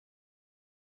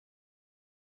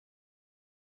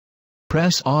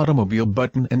Press Automobile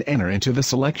button and enter into the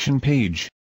selection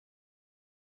page.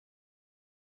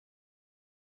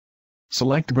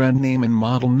 Select brand name and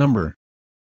model number.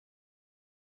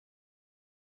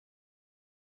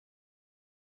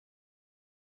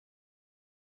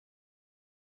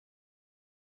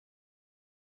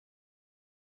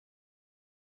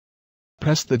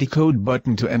 Press the Decode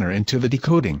button to enter into the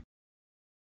decoding.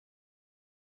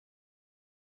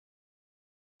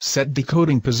 Set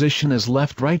decoding position as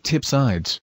left-right tip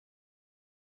sides.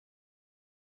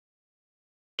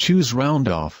 Choose Round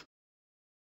Off.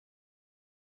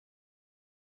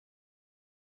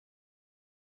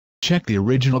 Check the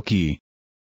original key.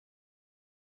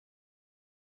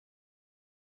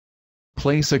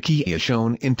 Place a key as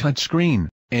shown in touchscreen,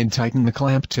 and tighten the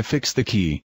clamp to fix the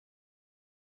key.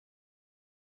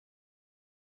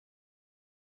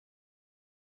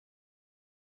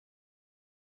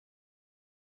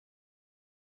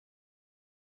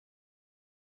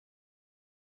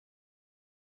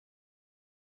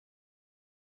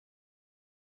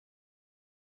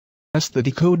 Press the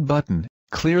Decode button,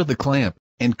 clear the clamp,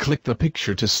 and click the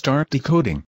picture to start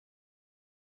decoding.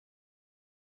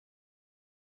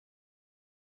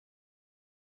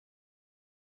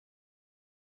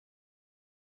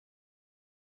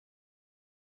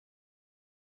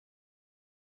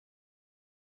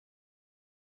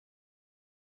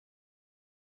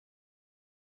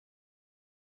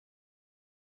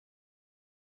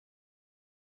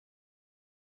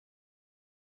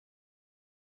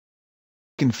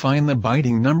 You can find the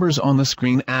byting numbers on the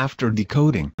screen after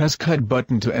decoding. Press Cut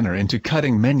button to enter into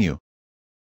Cutting menu.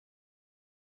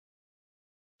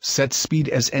 Set speed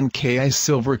as NKI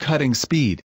silver cutting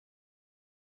speed.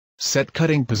 Set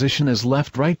cutting position as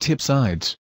left-right tip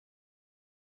sides.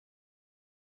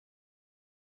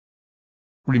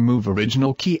 Remove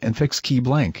original key and fix key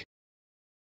blank.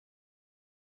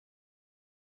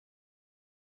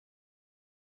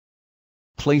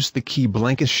 Place the key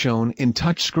blank as shown in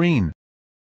touchscreen.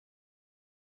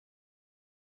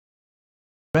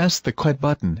 Press the Cut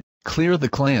button, clear the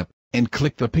clamp, and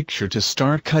click the picture to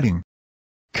start cutting.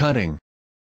 Cutting.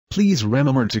 Please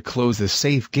remember to close the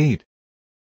safe gate.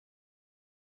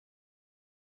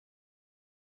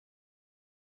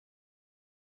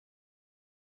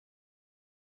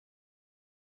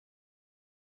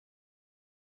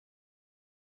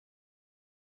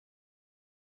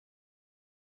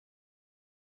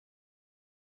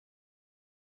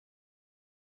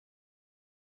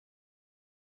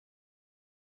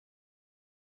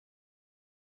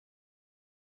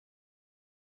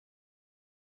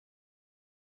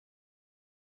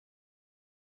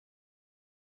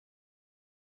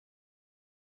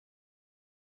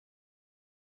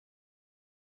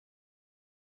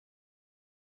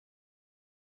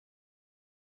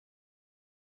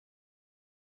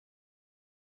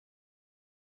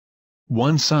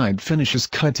 One side finishes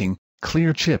cutting,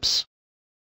 clear chips.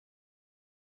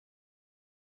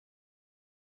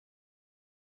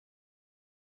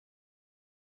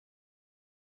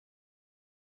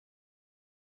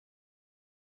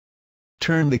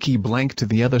 Turn the key blank to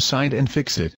the other side and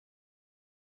fix it.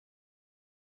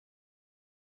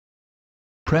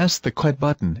 Press the Cut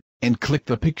button, and click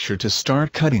the picture to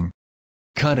start cutting.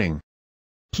 Cutting.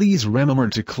 Please remember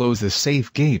to close the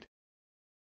safe gate.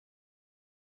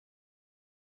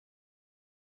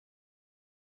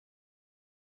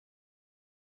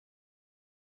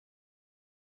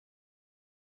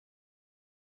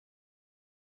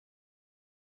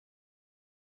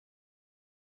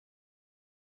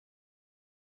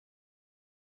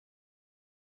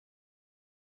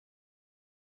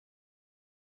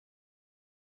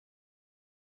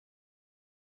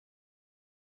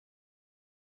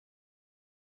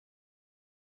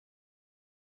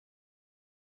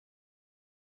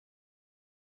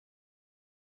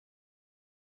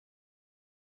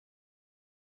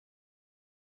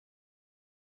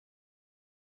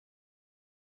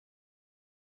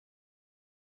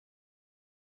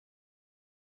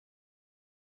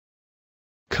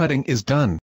 Cutting is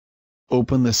done.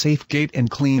 Open the safe gate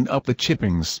and clean up the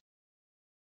chippings.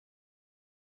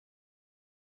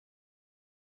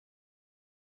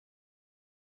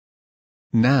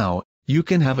 Now, you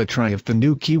can have a try if the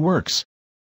new key works.